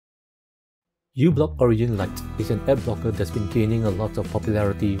uBlock Origin Lite is an ad blocker that's been gaining a lot of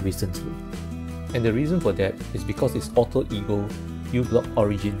popularity recently. And the reason for that is because its alter ego, uBlock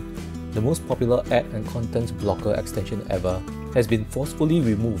Origin, the most popular ad and content blocker extension ever, has been forcefully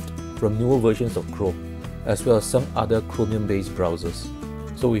removed from newer versions of Chrome, as well as some other Chromium-based browsers.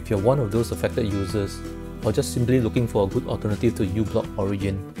 So if you're one of those affected users, or just simply looking for a good alternative to uBlock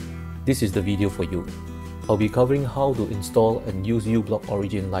Origin, this is the video for you. I'll be covering how to install and use uBlock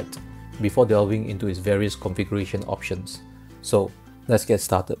Origin Lite before delving into its various configuration options. So let's get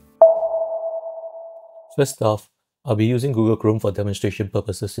started. First off, I'll be using Google Chrome for demonstration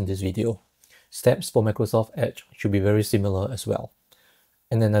purposes in this video. Steps for Microsoft Edge should be very similar as well.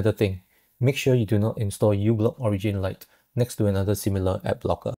 And another thing, make sure you do not install uBlock Origin Lite next to another similar ad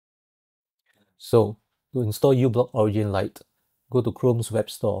blocker. So, to install uBlock Origin Lite, go to Chrome's web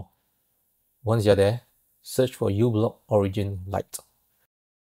store. Once you're there, search for uBlock Origin Lite.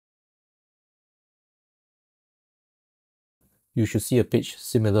 You should see a page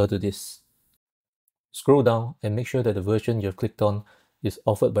similar to this. Scroll down and make sure that the version you've clicked on is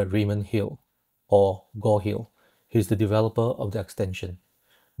offered by Raymond Hill, or Gore Hill. He's the developer of the extension.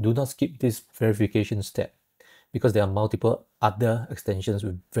 Do not skip this verification step, because there are multiple other extensions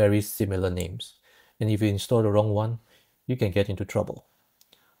with very similar names. And if you install the wrong one, you can get into trouble.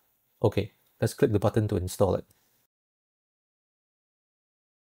 Okay, let's click the button to install it.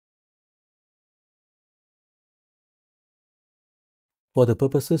 For the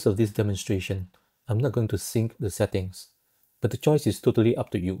purposes of this demonstration, I'm not going to sync the settings, but the choice is totally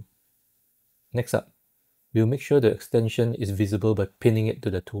up to you. Next up, we'll make sure the extension is visible by pinning it to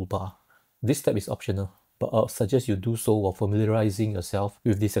the toolbar. This step is optional, but I'll suggest you do so while familiarizing yourself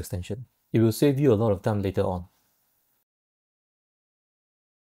with this extension. It will save you a lot of time later on.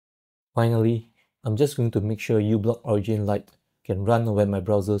 Finally, I'm just going to make sure uBlock Origin Lite can run when my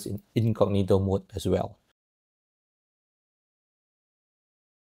browser's in incognito mode as well.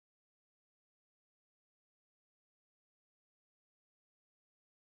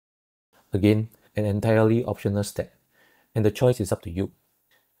 Again, an entirely optional step, and the choice is up to you.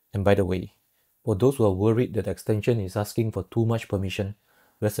 And by the way, for those who are worried that the extension is asking for too much permission,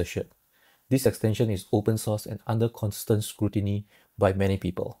 rest assured, this extension is open source and under constant scrutiny by many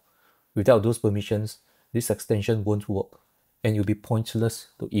people. Without those permissions, this extension won't work, and you'll be pointless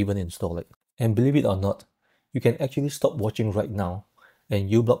to even install it. And believe it or not, you can actually stop watching right now, and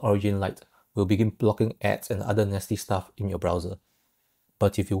uBlock Origin Lite will begin blocking ads and other nasty stuff in your browser.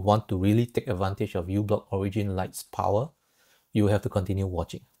 But if you want to really take advantage of uBlock Origin Lite's power, you will have to continue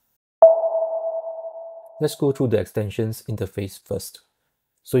watching. Let's go through the extensions interface first,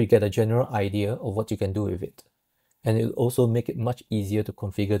 so you get a general idea of what you can do with it. And it will also make it much easier to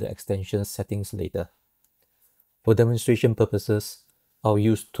configure the extension settings later. For demonstration purposes, I'll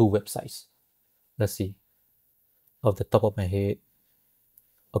use two websites. Let's see. Off the top of my head.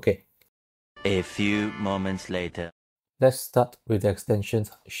 Okay. A few moments later. Let's start with the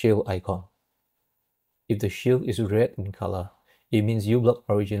extension's shield icon. If the shield is red in color, it means uBlock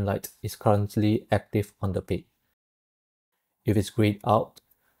Origin Lite is currently active on the page. If it's grayed out,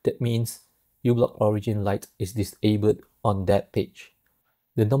 that means uBlock Origin Lite is disabled on that page.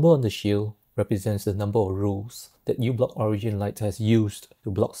 The number on the shield represents the number of rules that uBlock Origin Lite has used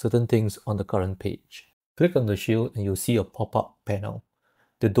to block certain things on the current page. Click on the shield and you'll see a pop-up panel.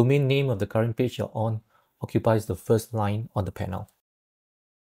 The domain name of the current page you're on occupies the first line on the panel.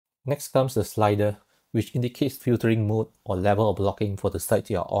 Next comes the slider, which indicates filtering mode or level of blocking for the site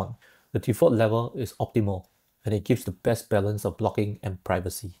you're on. The default level is optimal, and it gives the best balance of blocking and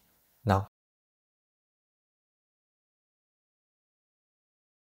privacy. Now,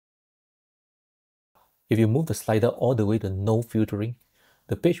 if you move the slider all the way to no filtering,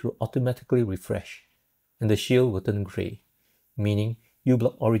 the page will automatically refresh, and the shield will turn gray, meaning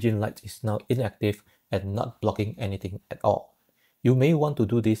uBlock Origin Lite is now inactive and not blocking anything at all. You may want to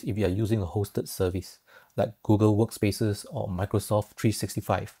do this if you are using a hosted service, like Google Workspaces or Microsoft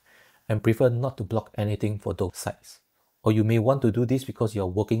 365, and prefer not to block anything for those sites. Or you may want to do this because you are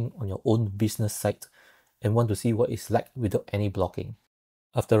working on your own business site and want to see what it's like without any blocking.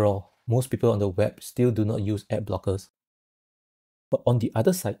 After all, most people on the web still do not use ad blockers. But on the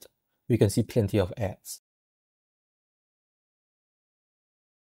other side, we can see plenty of ads.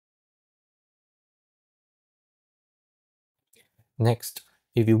 Next,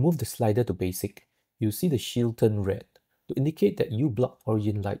 if you move the slider to basic, you see the shield turn red to indicate that uBlock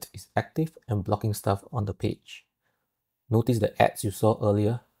Origin Lite is active and blocking stuff on the page. Notice the ads you saw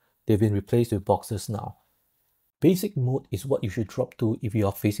earlier, they've been replaced with boxes now. Basic mode is what you should drop to if you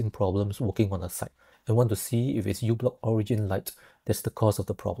are facing problems working on a site and want to see if it's uBlock Origin Lite that's the cause of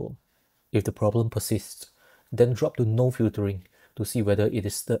the problem. If the problem persists, then drop to no filtering to see whether it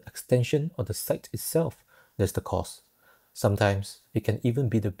is the extension or the site itself that's the cause. Sometimes it can even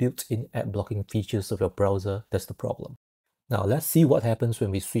be the built-in ad blocking features of your browser that's the problem. Now let's see what happens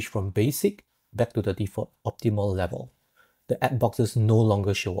when we switch from basic back to the default optimal level. The ad boxes no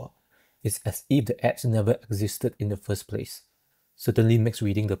longer show up. It's as if the ads never existed in the first place. Certainly makes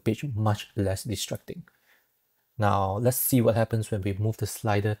reading the page much less distracting. Now let's see what happens when we move the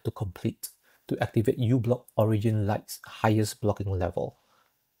slider to complete to activate uBlock Origin Lite's highest blocking level.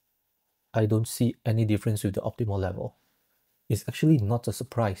 I don't see any difference with the optimal level. It's actually not a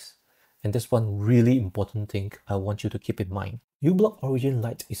surprise. And that's one really important thing I want you to keep in mind. uBlock Origin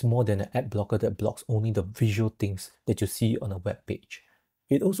Lite is more than an ad blocker that blocks only the visual things that you see on a web page.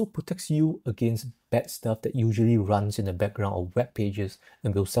 It also protects you against bad stuff that usually runs in the background of web pages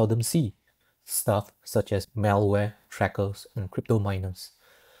and we'll seldom see. Stuff such as malware, trackers, and crypto miners.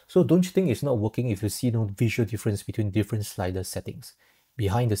 So don't you think it's not working if you see no visual difference between different slider settings?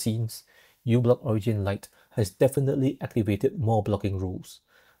 Behind the scenes, uBlock Origin Lite has definitely activated more blocking rules.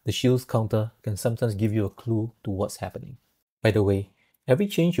 The shields counter can sometimes give you a clue to what's happening. By the way, every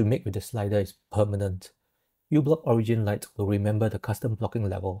change you make with the slider is permanent. uBlock Origin Lite will remember the custom blocking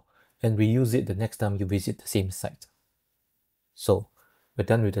level and reuse it the next time you visit the same site. So, we're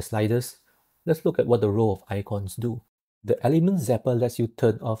done with the sliders. Let's look at what the row of icons do. The element zapper lets you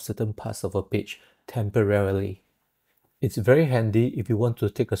turn off certain parts of a page temporarily. It's very handy if you want to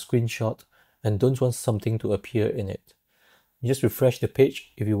take a screenshot and don't want something to appear in it. Just refresh the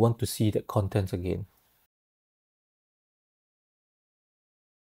page if you want to see that content again.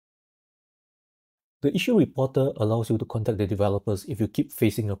 The issue reporter allows you to contact the developers if you keep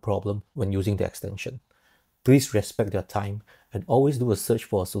facing a problem when using the extension. Please respect their time and always do a search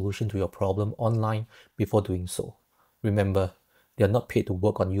for a solution to your problem online before doing so. Remember, they are not paid to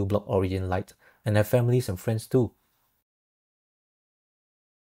work on uBlock Origin Lite and have families and friends too.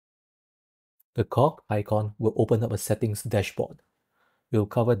 The cog icon will open up a settings dashboard. We'll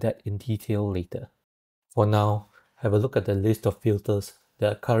cover that in detail later. For now, have a look at the list of filters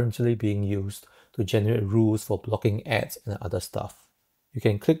that are currently being used to generate rules for blocking ads and other stuff. You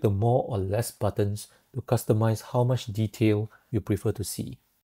can click the more or less buttons to customize how much detail you prefer to see.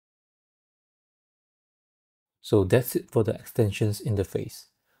 So that's it for the extensions interface.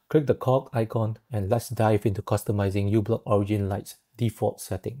 Click the cog icon and let's dive into customizing uBlock Origin Lite's default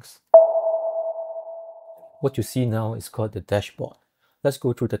settings. What you see now is called the dashboard. Let's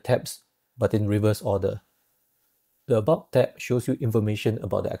go through the tabs, but in reverse order. The About tab shows you information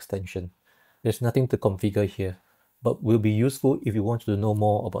about the extension. There's nothing to configure here, but will be useful if you want to know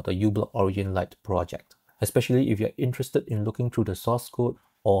more about the uBlock Origin Lite project, especially if you're interested in looking through the source code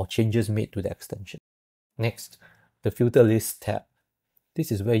or changes made to the extension. Next, the Filter List tab.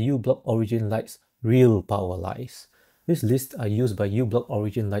 This is where uBlock Origin Lite's real power lies. These lists are used by uBlock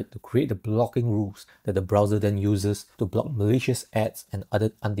Origin Lite to create the blocking rules that the browser then uses to block malicious ads and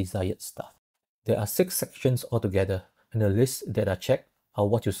other undesired stuff. There are 6 sections altogether, and the lists that are checked are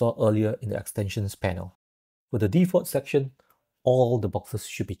what you saw earlier in the extensions panel. For the default section, all the boxes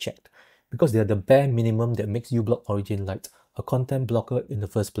should be checked, because they are the bare minimum that makes uBlock Origin Lite a content blocker in the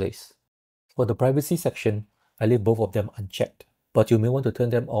first place. For the privacy section, I leave both of them unchecked, but you may want to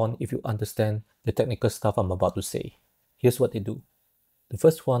turn them on if you understand the technical stuff I'm about to say. Here's what they do. The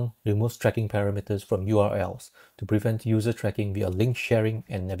first one removes tracking parameters from URLs to prevent user tracking via link sharing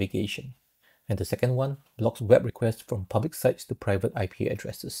and navigation. And the second one blocks web requests from public sites to private IP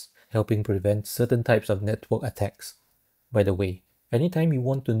addresses, helping prevent certain types of network attacks. By the way, anytime you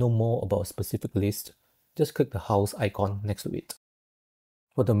want to know more about a specific list, just click the house icon next to it.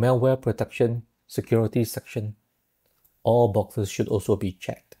 For the malware protection security section, all boxes should also be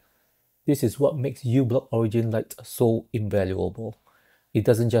checked. This is what makes uBlock Origin Lite so invaluable. It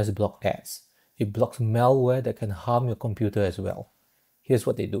doesn't just block ads, it blocks malware that can harm your computer as well. Here's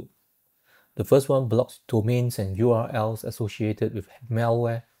what they do. The first one blocks domains and URLs associated with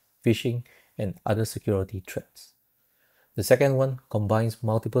malware, phishing, and other security threats. The second one combines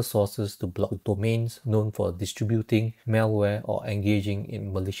multiple sources to block domains known for distributing malware or engaging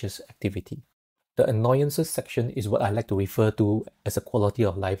in malicious activity. The annoyances section is what I like to refer to as a quality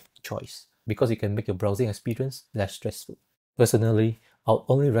of life choice, because it can make your browsing experience less stressful. Personally, I would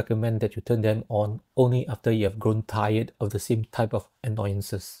only recommend that you turn them on only after you have grown tired of the same type of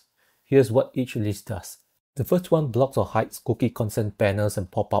annoyances. Here's what each list does. The first one blocks or hides cookie consent banners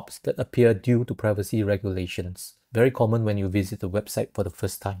and pop-ups that appear due to privacy regulations, very common when you visit the website for the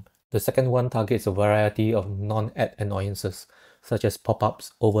first time. The second one targets a variety of non-ad annoyances, such as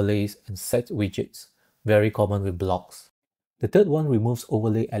pop-ups, overlays, and site widgets, very common with blogs. The third one removes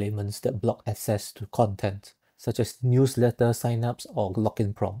overlay elements that block access to content, such as newsletter signups or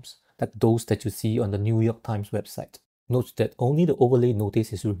login prompts, like those that you see on the New York Times website. Note that only the overlay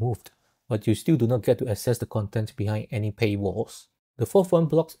notice is removed, but you still do not get to access the content behind any paywalls. The fourth one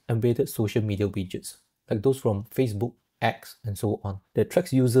blocks embedded social media widgets, like those from Facebook, X, and so on, that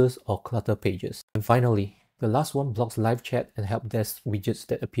tracks users or clutter pages. And finally, the last one blocks live chat and help desk widgets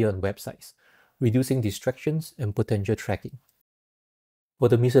that appear on websites, reducing distractions and potential tracking. For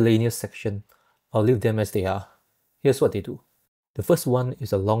the miscellaneous section, I'll leave them as they are. Here's what they do. The first one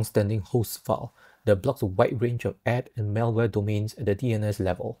is a long-standing host file that blocks a wide range of ad and malware domains at the DNS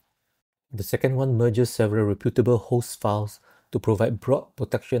level. The second one merges several reputable host files to provide broad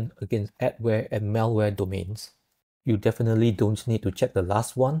protection against adware and malware domains. You definitely don't need to check the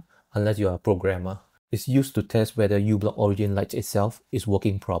last one unless you are a programmer. It's used to test whether uBlock Origin Lite itself is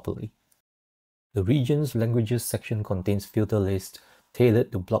working properly. The regions languages section contains filter lists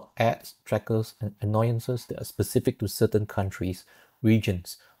tailored to block ads, trackers, and annoyances that are specific to certain countries,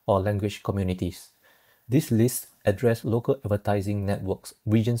 regions, or language communities. These lists address local advertising networks,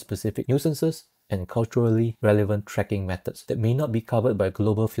 region-specific nuisances, and culturally relevant tracking methods that may not be covered by a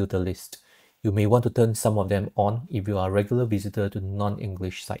global filter list. You may want to turn some of them on if you are a regular visitor to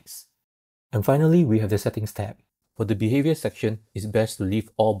non-English sites. And finally, we have the Settings tab. For the Behavior section, it's best to leave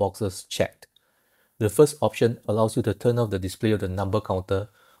all boxes checked. The first option allows you to turn off the display of the number counter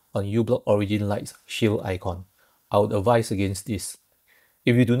on uBlock Origin Lite's shield icon. I would advise against this.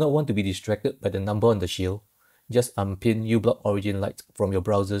 If you do not want to be distracted by the number on the shield, just unpin uBlock Origin Lite from your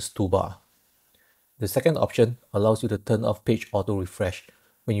browser's toolbar. The second option allows you to turn off page auto refresh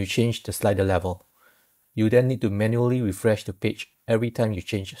when you change the slider level. You then need to manually refresh the page every time you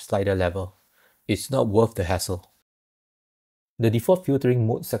change slider level. It's not worth the hassle. The default filtering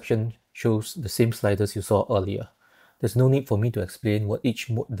mode section shows the same sliders you saw earlier. There's no need for me to explain what each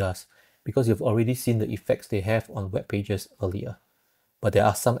mode does because you've already seen the effects they have on web pages earlier. But there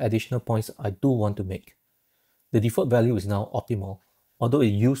are some additional points I do want to make. The default value is now optimal, although it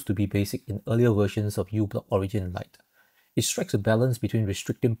used to be basic in earlier versions of uBlock Origin Lite. It strikes a balance between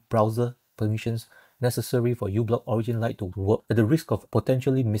restricting browser permissions necessary for uBlock Origin Lite to work at the risk of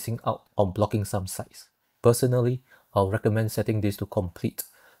potentially missing out on blocking some sites. Personally, I'll recommend setting this to complete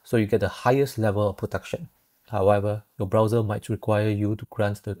so you get the highest level of protection. However, your browser might require you to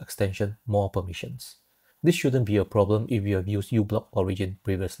grant the extension more permissions. This shouldn't be a problem if you have used uBlock Origin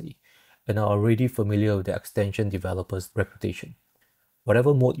previously and are already familiar with the extension developer's reputation.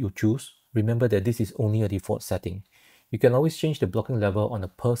 Whatever mode you choose, remember that this is only a default setting. You can always change the blocking level on a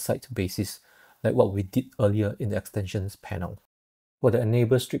per-site basis, like what we did earlier in the extensions panel. For the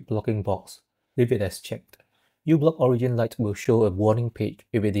Enable Strict Blocking box, leave it as checked. uBlock Origin Lite will show a warning page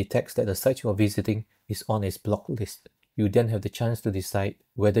if it detects that the site you are visiting is on its block list. You then have the chance to decide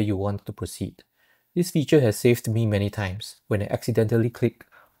whether you want to proceed. This feature has saved me many times when I accidentally clicked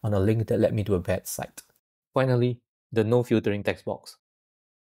on a link that led me to a bad site. Finally, the No Filtering text box.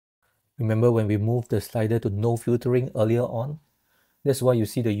 Remember when we moved the slider to No Filtering earlier on? That's why you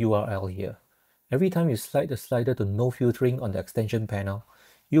see the URL here. Every time you slide the slider to No Filtering on the extension panel,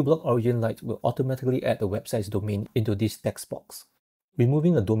 uBlock Origin Lite will automatically add the website's domain into this text box.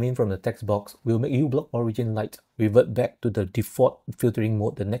 Removing a domain from the text box will make uBlock Origin Lite revert back to the default filtering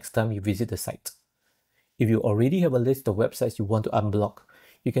mode the next time you visit the site. If you already have a list of websites you want to unblock,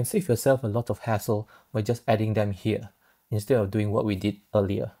 you can save yourself a lot of hassle by just adding them here, instead of doing what we did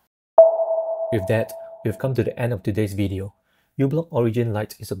earlier. With that, we've come to the end of today's video. uBlock Origin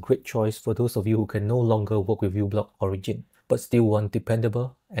Lite is a great choice for those of you who can no longer work with uBlock Origin, but still want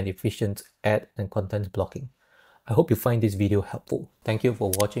dependable and efficient ad and content blocking. I hope you find this video helpful. Thank you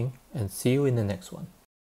for watching and see you in the next one.